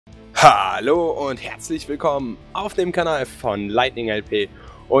Hallo und herzlich willkommen auf dem Kanal von Lightning LP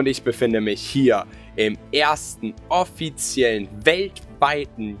und ich befinde mich hier im ersten offiziellen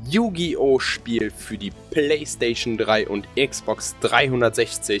weltweiten Yu-Gi-Oh! Spiel für die PlayStation 3 und Xbox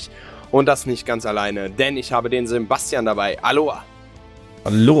 360 und das nicht ganz alleine, denn ich habe den Sebastian dabei. Aloha!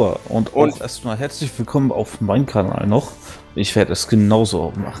 Aloha und auch erstmal herzlich willkommen auf meinem Kanal noch. Ich werde es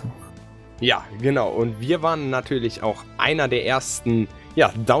genauso machen. Ja, genau, und wir waren natürlich auch einer der ersten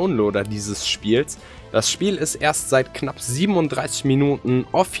Downloader dieses Spiels. Das Spiel ist erst seit knapp 37 Minuten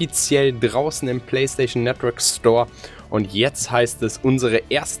offiziell draußen im PlayStation Network Store und jetzt heißt es unsere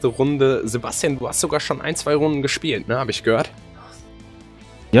erste Runde. Sebastian, du hast sogar schon 1-2 Runden gespielt, ne? Habe ich gehört?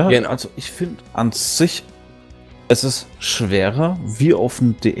 Ja, genau. Also ich finde an sich, es ist schwerer wie auf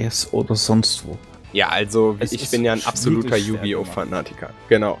dem DS oder sonst wo. Ja, also ich bin ja ein absoluter Yu-Gi-Oh! Fanatiker.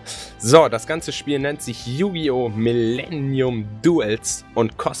 Genau. So, das ganze Spiel nennt sich Yu-Gi-Oh! Millennium Duels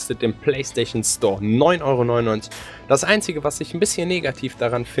und kostet im PlayStation Store 9,99 €. Das Einzige, was ich ein bisschen negativ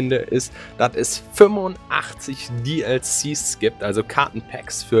daran finde, ist, dass es 85 DLCs gibt, also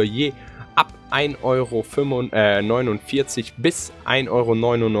Kartenpacks für je ab 1,49 € bis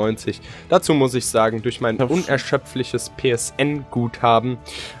 1,99 €. Dazu muss ich sagen, durch mein unerschöpfliches PSN-Guthaben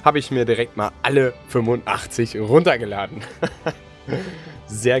habe ich mir direkt mal alle 85 runtergeladen.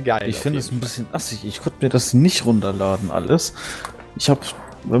 Sehr geil. Ich finde es ein bisschen assig. Ich konnte mir das nicht runterladen alles. Ich habe,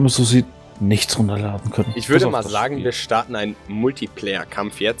 wenn man so sieht, nichts runterladen können. Ich würde mal sagen, wir starten einen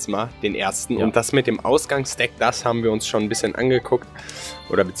Multiplayer-Kampf jetzt mal, den ersten. Ja. Und das mit dem Ausgangsdeck, das haben wir uns schon ein bisschen angeguckt.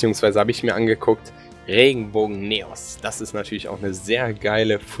 Oder beziehungsweise habe ich mir angeguckt. Regenbogen Neos. Das ist natürlich auch eine sehr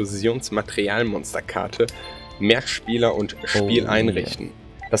geile Fusionsmaterialmonsterkarte. Mehrspieler und Spiel einrichten. Ja.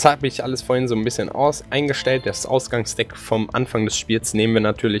 Das habe ich alles vorhin so ein bisschen eingestellt. Das Ausgangsdeck vom Anfang des Spiels nehmen wir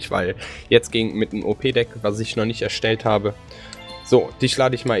natürlich, weil jetzt ging mit einem OP-Deck, was ich noch nicht erstellt habe. So, dich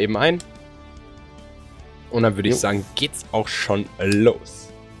lade ich mal eben ein. Und dann würde ich sagen, geht's auch schon los.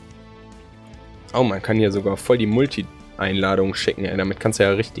 Oh, man kann hier sogar voll die Multi-Einladungen schicken, ey. Damit kannst du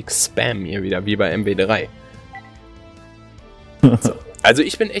ja richtig spammen hier wieder, wie bei MW3. So. Also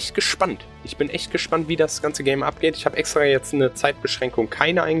ich bin echt gespannt. Ich bin echt gespannt, wie das ganze Game abgeht. Ich habe extra jetzt eine Zeitbeschränkung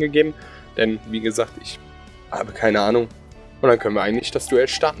keine eingegeben. Denn, wie gesagt, ich habe keine Ahnung. Und dann können wir eigentlich das Duell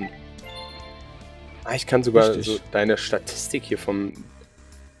starten. Ah, ich kann sogar so deine Statistik hier vom...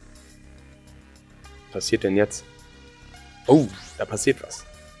 Was passiert denn jetzt? Oh, da passiert was.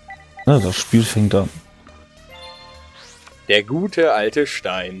 Ja, das Spiel fängt an. Der gute alte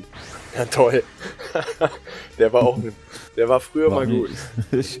Stein. Ja, toll. Der war früher mal gut.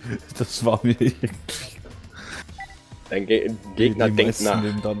 Das war mir irgendwie. Dein Gegner denkt nach.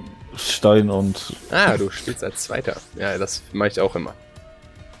 Dann Stein und... Ah, du spielst als Zweiter. Ja, das mache ich auch immer.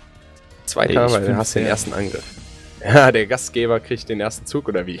 Zweiter, weil du hast den ersten Angriff. Ja, der Gastgeber kriegt den ersten Zug,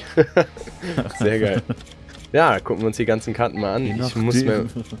 oder wie? Sehr geil. Ja, gucken wir uns die ganzen Karten mal an. Ich muss mir...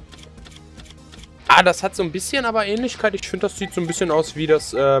 Ah, das hat so ein bisschen aber Ähnlichkeit. Ich finde, das sieht so ein bisschen aus wie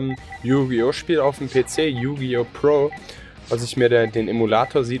das Yu-Gi-Oh! Spiel auf dem PC, Yu-Gi-Oh! Pro. Was ich mir den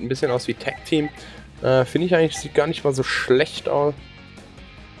Emulator sieht ein bisschen aus wie Tag Team. Finde ich eigentlich, sieht gar nicht mal so schlecht aus.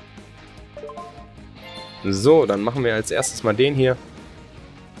 So, dann machen wir als erstes mal den hier.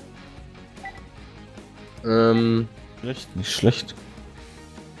 Echt nicht schlecht.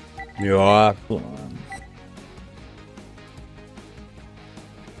 Ja.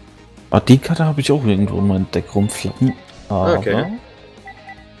 Ah, die Karte habe ich auch irgendwo in meinem Deck rumflappen. Okay.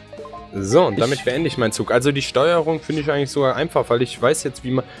 So, und damit beende ich meinen Zug. Also die Steuerung finde ich eigentlich sogar einfach, weil ich weiß jetzt,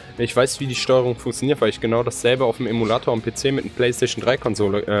 wie die Steuerung funktioniert, weil ich genau dasselbe auf dem Emulator am PC mit einem PlayStation 3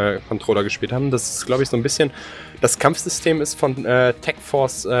 Controller gespielt habe. Das ist, glaube ich, so ein bisschen... Das Kampfsystem ist von Tech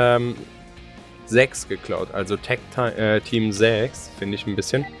Force 6 geklaut, also Tech Team 6, finde ich ein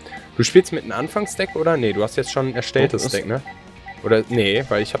bisschen. Du spielst mit einem Anfangsdeck, oder? Nee, du hast jetzt schon ein erstelltes Deck, ne? Oder, nee,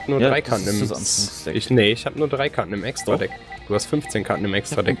 weil ich habe nur 3 Karten im... ich habe nur 3 Karten im Extra-Deck. Du hast 15 Karten im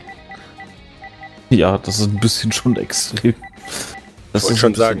Extra-Deck. Ja, das ist ein bisschen schon extrem. Das ist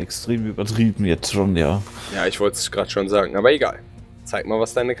schon sagen. Extrem übertrieben jetzt schon, ja. Ja, ich wollte es gerade schon sagen, aber egal. Zeig mal,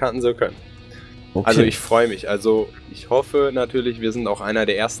 was deine Karten so können. Okay. Also ich freue mich. Also ich hoffe natürlich, wir sind auch einer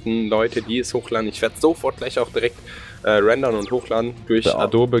der ersten Leute, die es hochladen. Ich werde sofort gleich auch direkt rendern und hochladen. Durch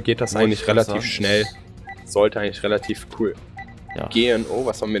Adobe geht das eigentlich relativ schnell. Sollte eigentlich relativ cool gehen. Oh,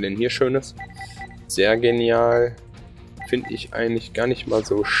 was haben wir denn hier Schönes? Sehr genial. Finde ich eigentlich gar nicht mal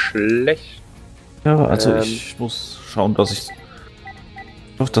so schlecht. Ja, also ich muss schauen, dass ich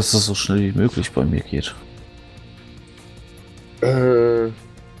hoffe, dass das so schnell wie möglich bei mir geht.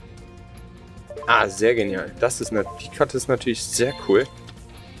 Ah, sehr genial. Die Karte ist natürlich sehr cool.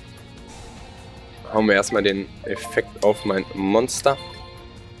 Hauen wir erstmal den Effekt auf mein Monster.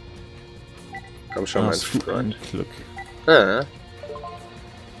 Komm schon, mein Freund. Glück. Ah.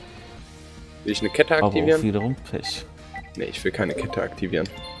 Will ich eine Kette aktivieren? Aber auch wiederum Pech. Ne, ich will keine Kette aktivieren.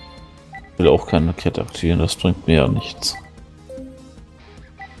 Ich will auch keine Kette aktivieren, das bringt mir ja nichts.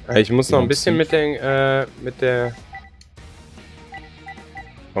 Ich muss noch ein bisschen mit der...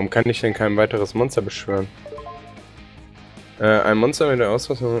 Warum kann ich denn kein weiteres Monster beschwören? Ein Monster mit der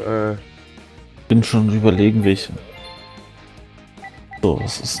Ausrüstung... Bin schon überlegen, welche. So,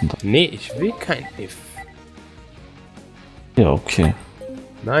 was ist denn da? Nee, ich will kein If. Ja, okay.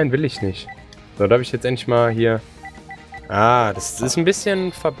 Nein, will ich nicht. So, darf ich jetzt endlich mal hier... Ah, das ist ein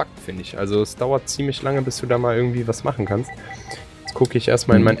bisschen verbuggt, finde ich. Also es dauert ziemlich lange, bis du da mal irgendwie was machen kannst. Jetzt gucke ich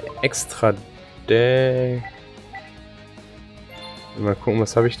erstmal in mein Extra-Deck. Mal gucken,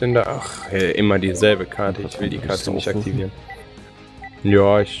 was habe ich denn da? Ach, hey, immer dieselbe Karte. Ich will die Karte nicht aktivieren.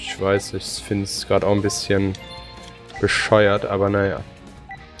 Ja, ich weiß, ich finde es gerade auch ein bisschen bescheuert, aber naja.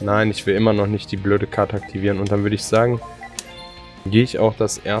 Nein, ich will immer noch nicht die blöde Karte aktivieren. Und dann würde ich sagen, gehe ich auch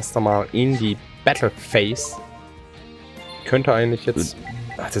das erste Mal in die Battle Phase. Könnte eigentlich jetzt...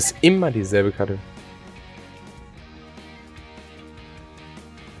 Ach, das ist immer dieselbe Karte.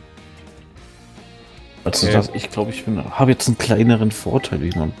 Also okay. Ich glaube, ich habe jetzt einen kleineren Vorteil, wie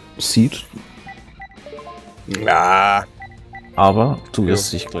man sieht. Ja. Aber du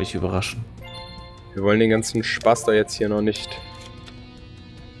wirst dich gleich überraschen. Wir wollen den ganzen Spaß da jetzt hier noch nicht.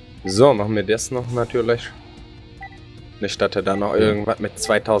 So, machen wir das noch natürlich. Nicht, dass du da noch irgendwas mit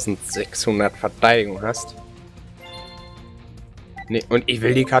 2600 Verteidigung hast. Nee, und ich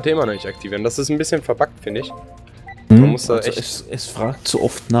will die Karte immer noch nicht aktivieren. Das ist ein bisschen verbuggt, finde ich. Man muss da echt... Es fragt zu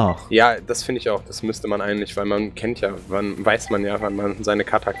oft nach. Ja, das finde ich auch. Das müsste man eigentlich, weil man kennt ja, weiß man ja, wann man seine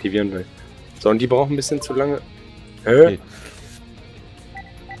Karte aktivieren will. So, und die brauchen ein bisschen zu lange. Okay.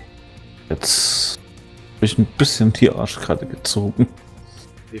 Jetzt habe ich ein bisschen die Arschkarte gezogen.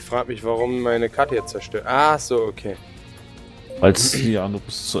 Die fragt mich, warum meine Karte jetzt zerstört. Ah, so, okay. Als ja, du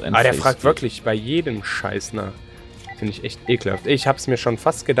bist zu Ende. Ah, der fragt wirklich bei jedem Scheiß nach. Finde ich echt ekelhaft. Ich habe es mir schon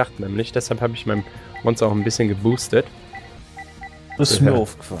fast gedacht, nämlich. Deshalb habe ich meinem Monster auch ein bisschen geboostet. Das ist mir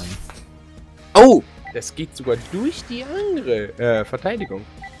aufgefallen. Oh! Das geht sogar durch die andere Verteidigung.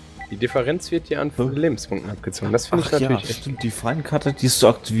 Die Differenz wird hier an Lebenspunkten abgezogen. Das finde ich natürlich echt. Stimmt, die Feinkarte, die du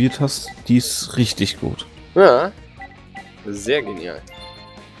aktiviert hast, die ist richtig gut. Ja. Sehr genial.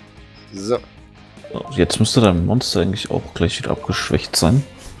 So. Jetzt müsste dein Monster eigentlich auch gleich wieder abgeschwächt sein.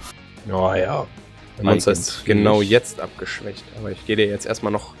 Oh ja. Der Monster ist genau jetzt abgeschwächt. Aber ich gehe dir jetzt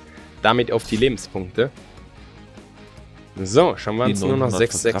erstmal noch damit auf die Lebenspunkte. So, schauen wir uns nur noch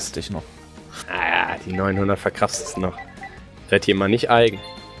 6,6. noch. Ah ja, die 900 verkraftest du noch. Werd hier mal nicht eigen.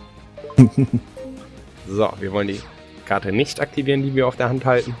 So, wir wollen die Karte nicht aktivieren, die wir auf der Hand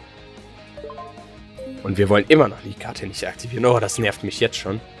halten. Und wir wollen immer noch die Karte nicht aktivieren. Oh, das nervt mich jetzt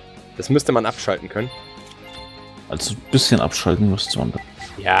schon. Das müsste man abschalten können. Also ein bisschen abschalten müsste man.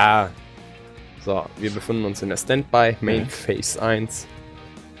 Ja. So, wir befinden uns in der Standby, Main Phase 1.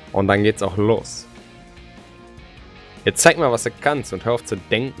 Und dann geht's auch los. Jetzt zeig mal, was du kannst und hör auf zu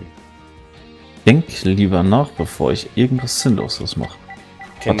denken. Denk lieber nach, bevor ich irgendwas Sinnloses mache.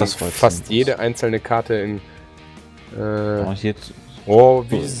 Ich kenne fast jede einzelne Karte in... Oh,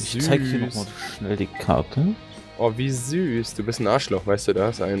 wie süß. Ich zeig dir nochmal schnell die Karte. Oh, wie süß. Du bist ein Arschloch, weißt du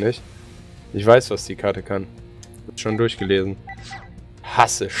das eigentlich? Ich weiß, was die Karte kann. Hab schon durchgelesen.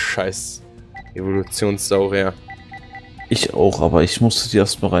 Hasse Scheiß Evolutionssaurier. Ich auch, aber ich musste die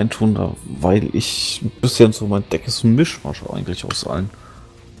erstmal reintun, weil ich ein bisschen so mein Deck ist ein Mischmasch eigentlich aus allen.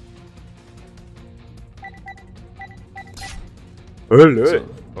 Hölle. So.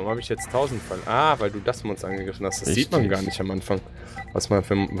 Warum habe ich jetzt 1000 Fall? Ah, weil du das Monster angegriffen hast. Das Richtig. sieht man gar nicht am Anfang, was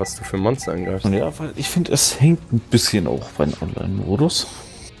du für Monster angreifst. Ja, weil ich finde, es hängt ein bisschen auch beim Online-Modus.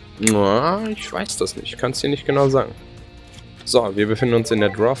 Na, ich weiß das nicht. Ich kann es dir nicht genau sagen. So, wir befinden uns in der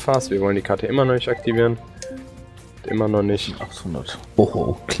Draw-Phase. Wir wollen die Karte immer noch nicht aktivieren. Immer noch nicht. 800.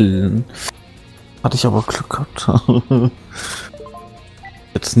 Oh, Killen. Hatte ich aber Glück gehabt.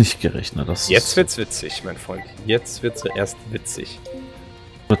 Jetzt nicht gerechnet. Jetzt wird's witzig, mein Freund. Jetzt wird's erst witzig.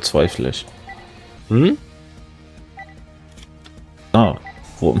 Bezweifle ich. Hm? Ah,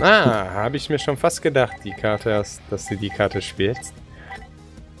 warum? Ah, habe ich mir schon fast gedacht, die Karte hast, dass du die Karte spielst.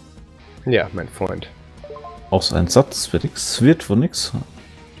 Ja, mein Freund. Aus ein Satz wird wohl nix.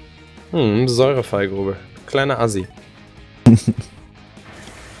 Säurefallgrube. Kleiner Assi.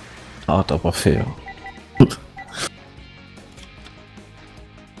 Hart, aber fair.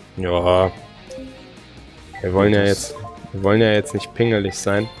 Ja. Wir wollen ja jetzt nicht pingelig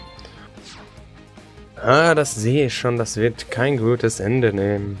sein. Ah, das sehe ich schon. Das wird kein gutes Ende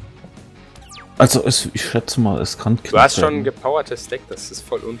nehmen. Also, ich schätze mal, es kann knapp Du hast schon werden. ein gepowertes Deck. Das ist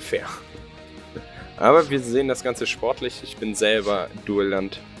voll unfair. Aber wir sehen das Ganze sportlich. Ich bin selber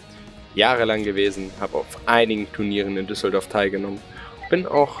Duelland jahrelang gewesen, habe auf einigen Turnieren in Düsseldorf teilgenommen. Bin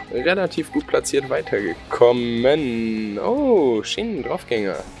auch relativ gut platziert weitergekommen. Oh,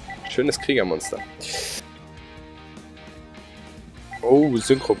 Schienen-Draufgänger. Schönes Kriegermonster. Oh,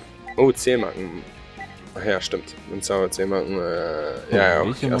 Synchro. Oh, 10 Marken. Ach ja, stimmt. Und Zauber 10 Marken. Ja,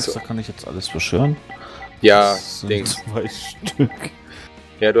 welche Monster kann ich jetzt alles beschwören? Ja, Dings. 2 Stück.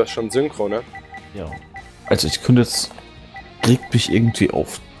 Ja, du hast schon Synchro, ne? Ja. Also ich könnte jetzt... Regt mich irgendwie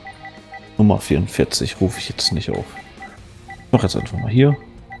auf. Nummer 44 rufe ich jetzt nicht auf. Ich mache jetzt einfach mal hier.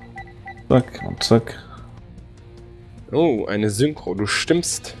 Zack und zack. Oh, eine Synchro. Du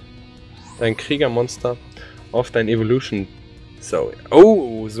stimmst dein Kriegermonster auf dein Evolution. So.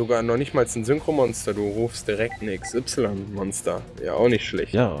 Oh, sogar noch nicht mal ein Synchro-Monster. Du rufst direkt ein XY-Monster. Ja, auch nicht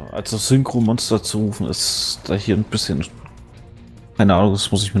schlecht. Ja, also Synchro-Monster zu rufen ist da hier ein bisschen... Keine Ahnung,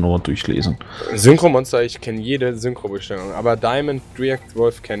 das muss ich mir nochmal durchlesen. Synchro-Monster, ich kenne jede Synchro-Bestellung. Aber Diamond React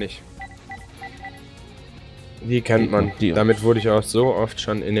Wolf kenne ich. Die kennt man. Damit wurde ich auch so oft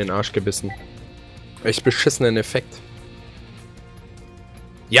schon in den Arsch gebissen. Echt beschissenen Effekt.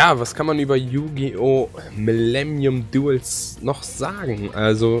 Ja, was kann man über Yu-Gi-Oh! Millennium Duels noch sagen?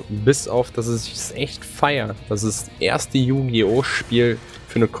 Also, bis auf, dass es sich echt feiert, dass es das erste Yu-Gi-Oh! Spiel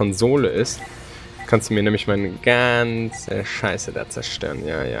für eine Konsole ist. Kannst du mir nämlich meine ganze Scheiße da zerstören.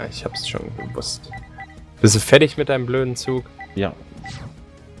 Ja, ja, ich hab's schon gewusst. Bist du fertig mit deinem blöden Zug? Ja.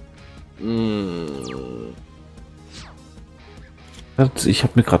 Ich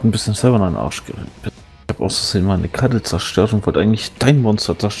habe mir gerade ein bisschen selber in den Arsch gerettet. Ich habe aus Versehen meine Karte zerstört und wollte eigentlich dein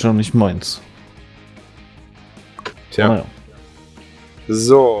Monster zerstören, nicht meins. Tja. Ja.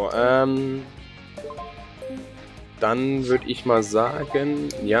 So, dann würde ich mal sagen,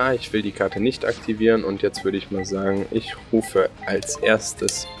 ja, ich will die Karte nicht aktivieren und jetzt würde ich mal sagen, ich rufe als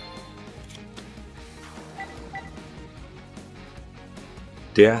erstes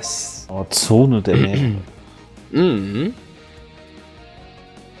das Zone der Nähe. Mhm.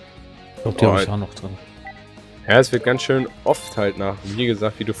 Ich glaube, die habe ich auch noch drin. Ja, es wird ganz schön oft halt nach, wie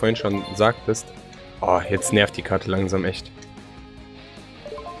gesagt, wie du vorhin schon sagtest. Oh, jetzt nervt die Karte langsam echt.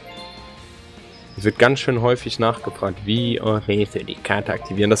 Es wird ganz schön häufig nachgefragt, wie Leute die Karte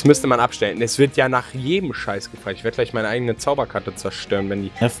aktivieren. Das müsste man abstellen. Es wird ja nach jedem Scheiß gefragt. Ich werde gleich meine eigene Zauberkarte zerstören, wenn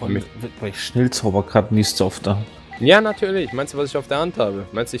die... Ja, vor allem bei Schnellzauberkarten liest du auf der Hand. Ja, natürlich. Meinst du, was ich auf der Hand habe?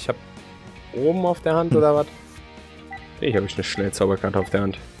 Meinst du, ich habe oben auf der Hand oder was? Ich habe eine Schnellzauberkarte auf der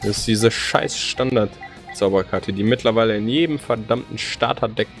Hand. Das ist diese scheiß Standard-Zauberkarte, die mittlerweile in jedem verdammten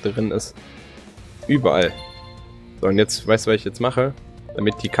Starterdeck drin ist. Überall. So, und jetzt, weißt du, was ich jetzt mache?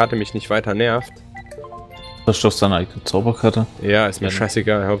 Damit die Karte mich nicht weiter nervt. Zerstörst deine eigene Zauberkarte? Ja, ist mir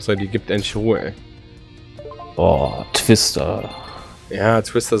scheißegal. Hauptsache, die gibt endlich Ruhe, ey. Boah, Twister. Ja,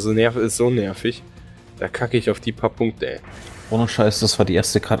 Twister ist so nervig. Da kacke ich auf die paar Punkte, ey. Ohne Scheiß, das war die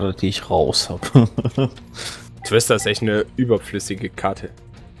erste Karte, die ich raus habe. Twister ist echt eine überflüssige Karte.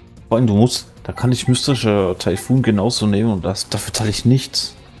 Vor allem, da kann ich mystische Taifun genauso nehmen und dafür zahle ich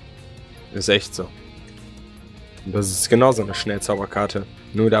nichts. Ist echt so. Das ist genauso eine Schnellzauberkarte.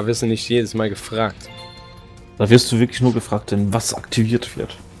 Nur da wirst du nicht jedes Mal gefragt. Da wirst du wirklich nur gefragt, denn was aktiviert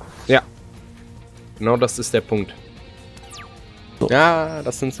wird. Ja. Genau das ist der Punkt. So. Ja,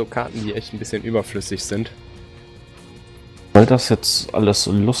 das sind so Karten, die echt ein bisschen überflüssig sind. Weil das jetzt alles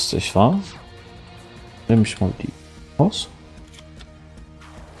so lustig war, nehme ich mal die aus.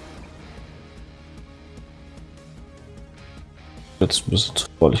 Jetzt ein bisschen zu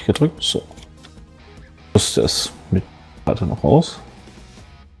vorlich gedrückt. So. Rüste es mit der Karte noch aus.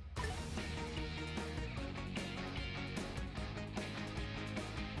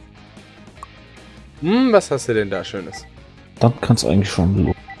 Was hast du denn da Schönes? Dann kann es eigentlich schon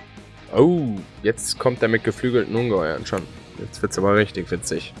los. Oh, jetzt kommt er mit geflügelten Ungeheuern schon. Jetzt wird's aber richtig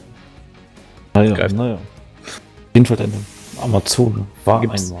witzig. Naja. Auf jeden Fall deine Amazone war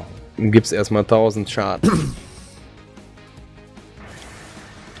einmal. Gibt's erstmal 1000 Schaden.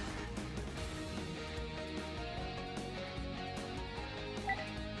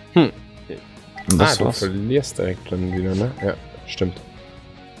 Du verlierst direkt dann wieder, ne? Ja, stimmt.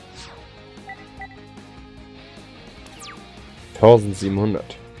 1700.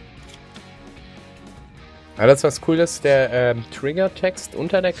 Ja, das was cool ist, der Trigger-Text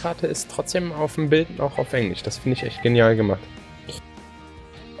unter der Karte ist trotzdem auf dem Bild auch auf Englisch. Das finde ich echt genial gemacht.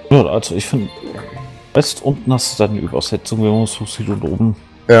 Ja, also ich finde, West unten hast du dann die Übersetzung, wenn man so sieht, und oben.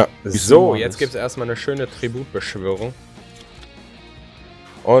 Ja, so, jetzt gibt es erstmal eine schöne Tributbeschwörung.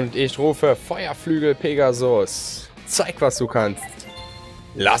 Und ich rufe Feuerflügel Pegasus. Zeig, was du kannst.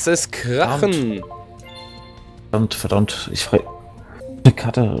 Lass es krachen. Verdammt, ich frage eine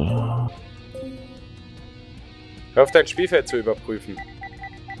Karte. Hör auf, dein Spielfeld zu überprüfen.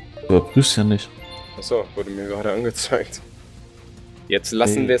 Du überprüfst ja nicht. Achso, wurde mir gerade angezeigt. Jetzt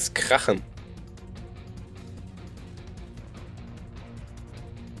lassen wir es krachen.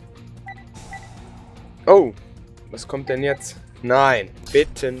 Oh, was kommt denn jetzt? Nein,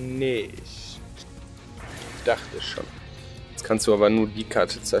 bitte nicht. Ich dachte schon. Jetzt kannst du aber nur die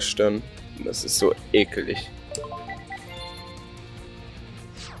Karte zerstören. Das ist so ekelig.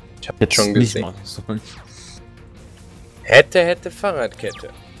 Ich hab jetzt schon gesehen. Hätte Fahrradkette.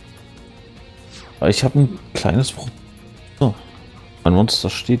 Ich habe ein kleines Problem. So, mein Monster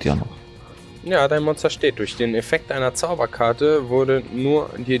steht ja noch. Ja, dein Monster steht. Durch den Effekt einer Zauberkarte wurde nur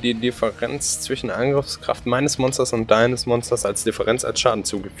dir die Differenz zwischen Angriffskraft meines Monsters und deines Monsters als Differenz als Schaden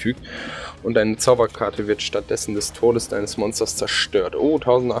zugefügt. Und deine Zauberkarte wird stattdessen des Todes deines Monsters zerstört. Oh,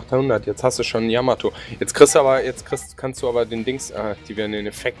 1800. Jetzt hast du schon Yamato. Jetzt kannst du aber den Dings aktivieren, den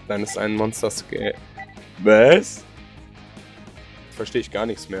Effekt deines einen Monsters. Was? Verstehe ich gar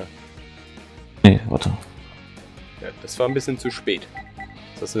nichts mehr. Nee, warte. Ja, das war ein bisschen zu spät.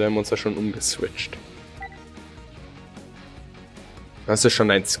 Jetzt hast du dein Monster schon umgeswitcht. Hast du schon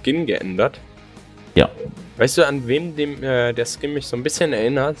dein Skin geändert? Ja. Weißt du, an wem der Skin mich so ein bisschen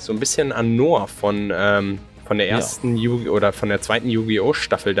erinnert? So ein bisschen an Noah von der ersten Yu-Gi oder von der zweiten Yu-Gi-Oh!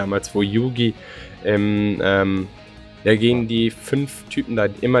 Staffel damals, wo Yugi gegen die 5 Typen da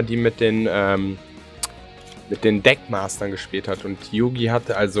immer die mit den Deckmastern gespielt hat. Und Yugi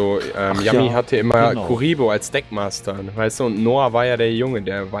hatte, Yami hatte immer Kuribo als Deckmaster, weißt du, und Noah war ja der Junge,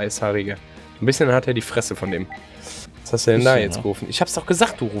 der Weißhaarige. Ein bisschen hat er die Fresse von dem. Was hast du denn da jetzt gerufen? Ich hab's doch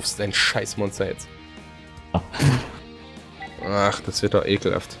gesagt, du rufst dein Scheißmonster jetzt. Ach, das wird doch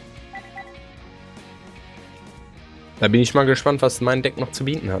ekelhaft. Da bin ich mal gespannt, was mein Deck noch zu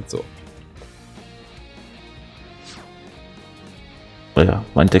bieten hat, so. Ja,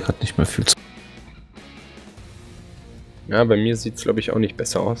 mein Deck hat nicht mehr viel zu. Ja, bei mir sieht es, glaube ich, auch nicht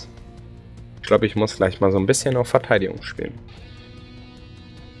besser aus. Ich glaube, ich muss gleich mal so ein bisschen auf Verteidigung spielen.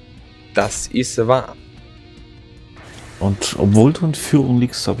 Das ist wahr. Und obwohl du in Führung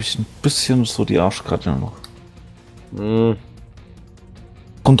liegst, habe ich ein bisschen so die Arschkarte noch.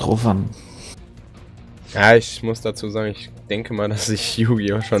 Kommt drauf an. Ja, ich muss dazu sagen, ich denke mal, dass ich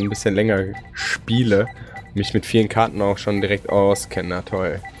Yu-Gi-Oh! Schon ein bisschen länger spiele. Mich mit vielen Karten auch schon direkt auskenne. Na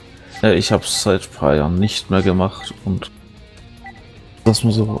toll. Ja, ich habe es seit ein paar Jahren nicht mehr gemacht und das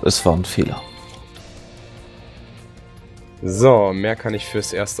nur so, es war ein Fehler. So, mehr kann ich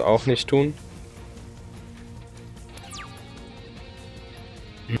fürs Erste auch nicht tun.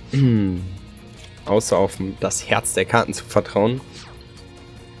 Außer auf das Herz der Karten zu vertrauen.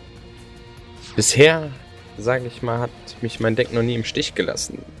 Bisher, sage ich mal, hat mich mein Deck noch nie im Stich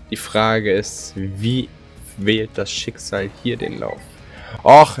gelassen. Die Frage ist, wie wählt das Schicksal hier den Lauf?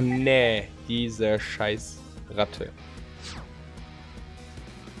 Och nee, diese scheiß Ratte.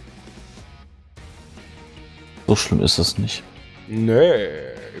 So schlimm ist das nicht. Nee,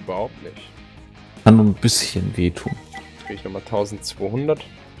 überhaupt nicht. Kann nur ein bisschen wehtun. Jetzt kriege ich nochmal 1200 auf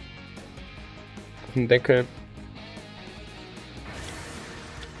den Deckel.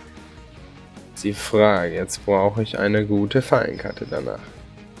 Die Frage, jetzt brauche ich eine gute Fallenkarte danach.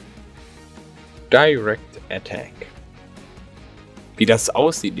 Direct Attack. Wie das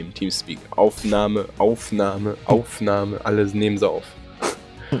aussieht im Teamspeak. Aufnahme, Aufnahme, Aufnahme, alles nehmen sie auf.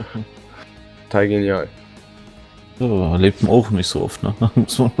 Total genial. Ja, lebt man auch nicht so oft, ne?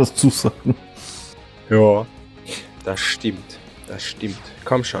 Muss man dazu sagen. Ja, das stimmt. Das stimmt.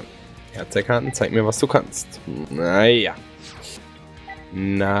 Komm schon. Herz der Karten, zeig mir, was du kannst. Naja.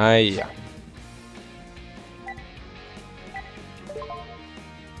 Naja.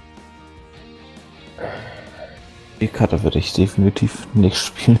 Die Karte würde ich definitiv nicht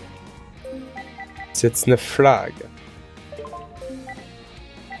spielen. Ist jetzt eine Frage.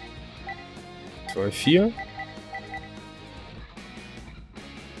 4.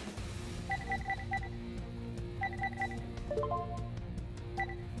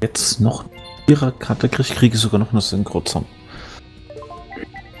 Jetzt noch ihre Karte kriege ich sogar noch eine Synchro zusammen.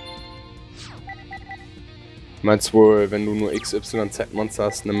 Meinst wohl, wenn du nur XYZ-Monster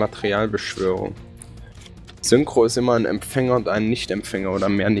hast, eine Materialbeschwörung? Synchro ist immer ein Empfänger und ein Nicht-Empfänger oder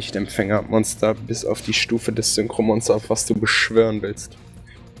mehr Nicht-Empfänger-Monster bis auf die Stufe des Synchro-Monsters, auf was du beschwören willst.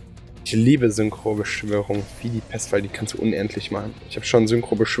 Ich liebe Synchro-Beschwörung wie die Pest, weil die kannst du unendlich machen. Ich habe schon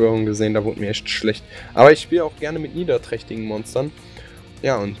Synchro-Beschwörung gesehen, da wurde mir echt schlecht. Aber ich spiele auch gerne mit niederträchtigen Monstern.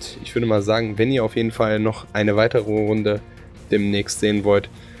 Ja, und ich würde mal sagen, wenn ihr auf jeden Fall noch eine weitere Runde demnächst sehen wollt,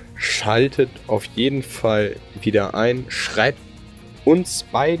 schaltet auf jeden Fall wieder ein. Schreibt uns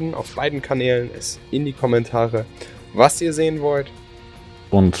beiden auf beiden Kanälen es in die Kommentare, was ihr sehen wollt.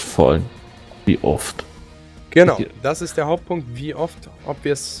 Und vor allem, wie oft. Genau, das ist der Hauptpunkt. Wie oft, ob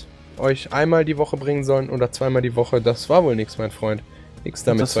wir es euch einmal die Woche bringen sollen oder zweimal die Woche, das war wohl nichts, mein Freund. Nix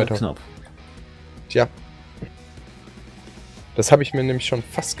damit, das war knapp. Tja. Das habe ich mir nämlich schon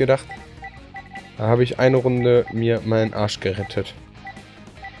fast gedacht. Da habe ich eine Runde mir meinen Arsch gerettet.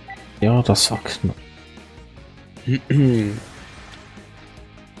 Ja, das war knapp.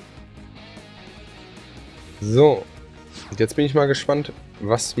 So. Und jetzt bin ich mal gespannt,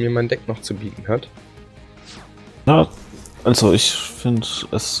 was mir mein Deck noch zu bieten hat. Ja, also ich finde,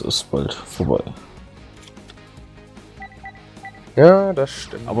 es ist bald vorbei. Ja, das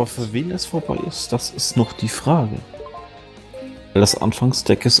stimmt. Aber für wen es vorbei ist, das ist noch die Frage. Weil das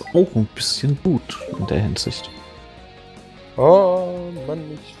Anfangsdeck ist auch ein bisschen gut in der Hinsicht. Oh Mann,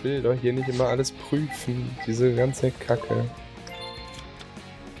 ich will doch hier nicht immer alles prüfen. Diese ganze Kacke.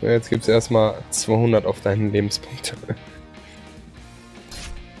 So, jetzt gibt's erstmal 200 auf deinen Lebenspunkte.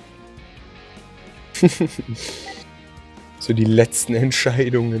 So die letzten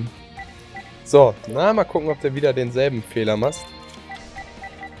Entscheidungen. So, na, mal gucken, ob du wieder denselben Fehler machst.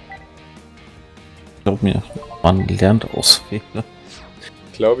 Glaub mir, man lernt aus Fehlern.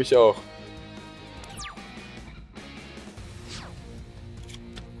 Glaube ich auch.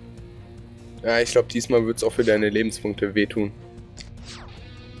 Ja, ich glaube, diesmal wird es auch für deine Lebenspunkte wehtun.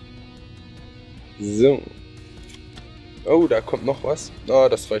 So. Oh, da kommt noch was. Oh,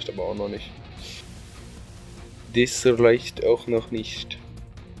 das reicht aber auch noch nicht. Das reicht auch noch nicht.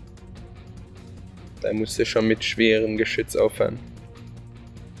 Da musst du schon mit schwerem Geschütz aufhören.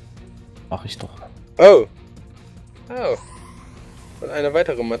 Mach ich doch. Oh. Oh. Und eine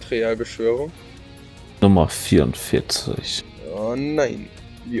weitere Materialbeschwörung. Nummer 44. Oh nein.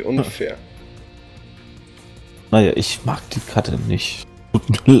 Wie unfair. Naja, ich mag die Karte nicht.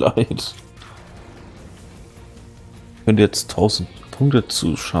 Tut mir leid. Ich könnte jetzt 1000 Punkte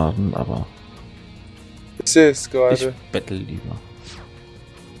zuschaden, aber Ich sehe es gerade. ich bettel lieber.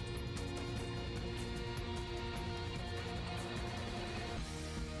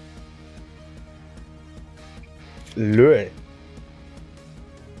 Löl.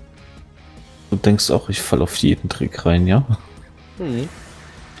 Du denkst auch, ich falle auf jeden Trick rein, ja? Mhm.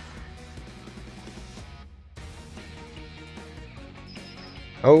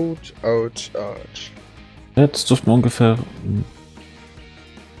 Autsch, autsch, autsch. Jetzt dürften wir ungefähr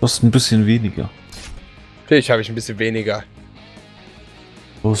fast ein bisschen weniger. Natürlich habe ich ein bisschen weniger.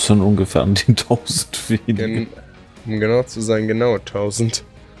 Du hast schon ungefähr an den 1000 weniger. Um genau zu sein, genau 1000.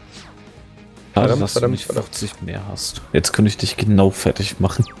 Schade, dass du nicht 50 mehr hast. Jetzt könnte ich dich genau fertig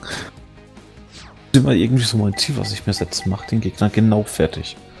machen. Immer irgendwie so mein Ziel, was ich mir setze, macht den Gegner genau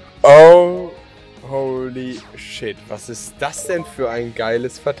fertig. Oh, holy shit. Was ist das denn für ein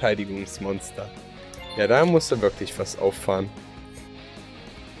geiles Verteidigungsmonster? Ja, da musst du wirklich was auffahren.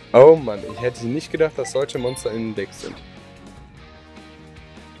 Oh Mann, ich hätte nicht gedacht, dass solche Monster in den Deck sind.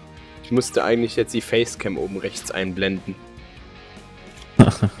 Ich musste eigentlich jetzt die Facecam oben rechts einblenden.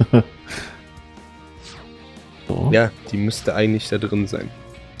 So. Ja, die müsste eigentlich da drin sein.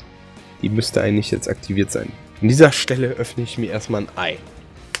 Die müsste eigentlich jetzt aktiviert sein. An dieser Stelle öffne ich mir erstmal ein Ei.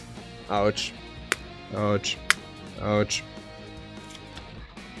 Autsch. Autsch. Autsch.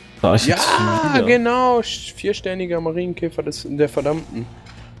 Da ich jetzt Ja, wieder. genau. 4-sterniger Marienkäfer der Verdammten.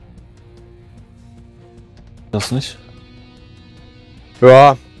 Das nicht?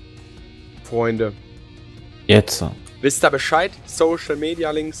 Ja. Freunde. Jetzt. Wisst ihr Bescheid? Social Media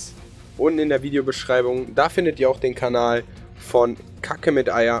Links unten in der Videobeschreibung. Da findet ihr auch den Kanal von Kacke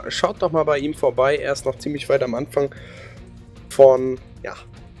mit Eier. Schaut doch mal bei ihm vorbei. Er ist noch ziemlich weit am Anfang von, ja,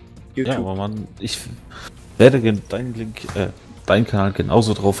 YouTube. Ja, aber Mann, ich werde deinen Link, deinen Kanal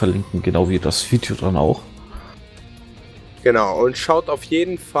genauso drauf verlinken, genau wie das Video dann auch. Genau, und schaut auf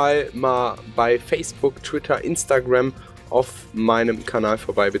jeden Fall mal bei Facebook, Twitter, Instagram auf meinem Kanal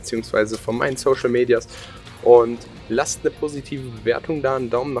vorbei, beziehungsweise von meinen Social Medias. Und lasst eine positive Bewertung da, einen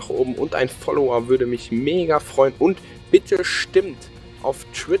Daumen nach oben und ein Follower würde mich mega freuen. Und bitte stimmt auf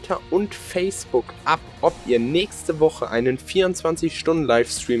Twitter und Facebook ab, ob ihr nächste Woche einen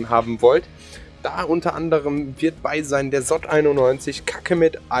 24-Stunden-Livestream haben wollt. Da unter anderem wird bei sein der SOT91, Kacke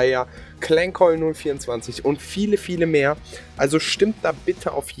mit Eier, Clankcall 024 und viele, viele mehr. Also stimmt da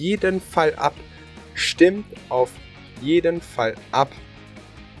bitte auf jeden Fall ab. Stimmt auf jeden Fall ab,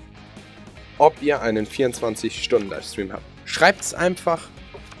 ob ihr einen 24-Stunden-Livestream habt. Schreibt es einfach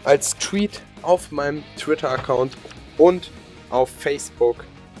als Tweet auf meinem Twitter-Account und auf Facebook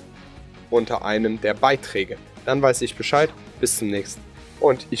unter einem der Beiträge. Dann weiß ich Bescheid. Bis zum nächsten.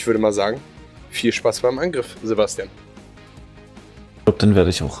 Und ich würde mal sagen, viel Spaß beim Angriff, Sebastian. Ich glaube, den werde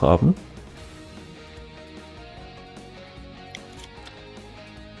ich auch haben.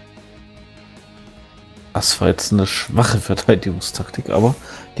 Das war jetzt eine schwache Verteidigungstaktik, aber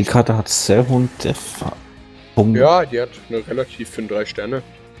die Karte hat sehr hohen Def-Punkt. Ja, die hat eine relativ für 3 Sterne.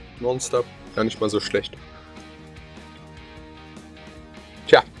 Nonstop. Gar nicht mal so schlecht.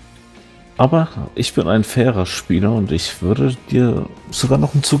 Tja. Aber ich bin ein fairer Spieler und ich würde dir sogar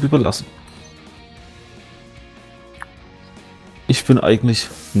noch einen Zug überlassen. Ich bin eigentlich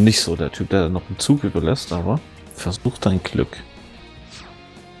nicht so der Typ, der noch einen Zug überlässt, aber versuch dein Glück.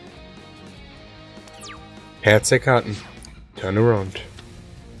 Herz der Karten. Turn around.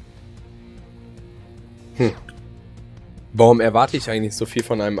 Warum erwarte ich eigentlich so viel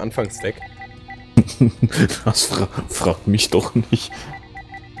von einem Anfangsdeck? Das fragt mich doch nicht.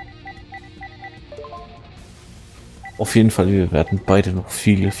 Auf jeden Fall, wir werden beide noch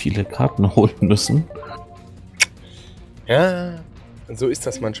viele, viele Karten holen müssen. Ja, so ist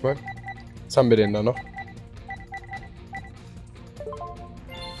das manchmal. Was haben wir denn da noch?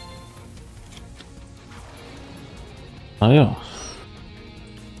 Naja.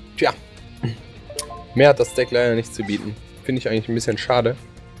 Tja. Mehr hat das Deck leider nicht zu bieten. Finde ich eigentlich ein bisschen schade.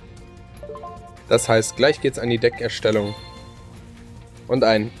 Das heißt, gleich geht's an die Deckerstellung. Und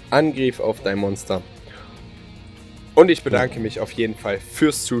ein Angriff auf dein Monster. Und ich bedanke mich auf jeden Fall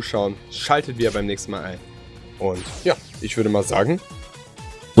fürs Zuschauen. Schaltet wieder beim nächsten Mal ein. Und ja, ich würde mal sagen.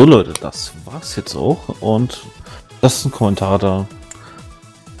 So Leute, das war's jetzt auch. Und lasst einen Kommentar da.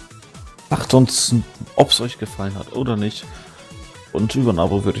 Sagt uns, ob es euch gefallen hat oder nicht. Und über ein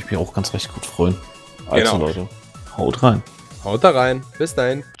Abo würde ich mich auch ganz recht gut freuen. Also Genau. Leute, haut rein. Haut da rein. Bis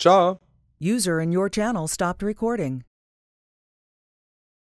dahin. Ciao. User in your channel stopped recording.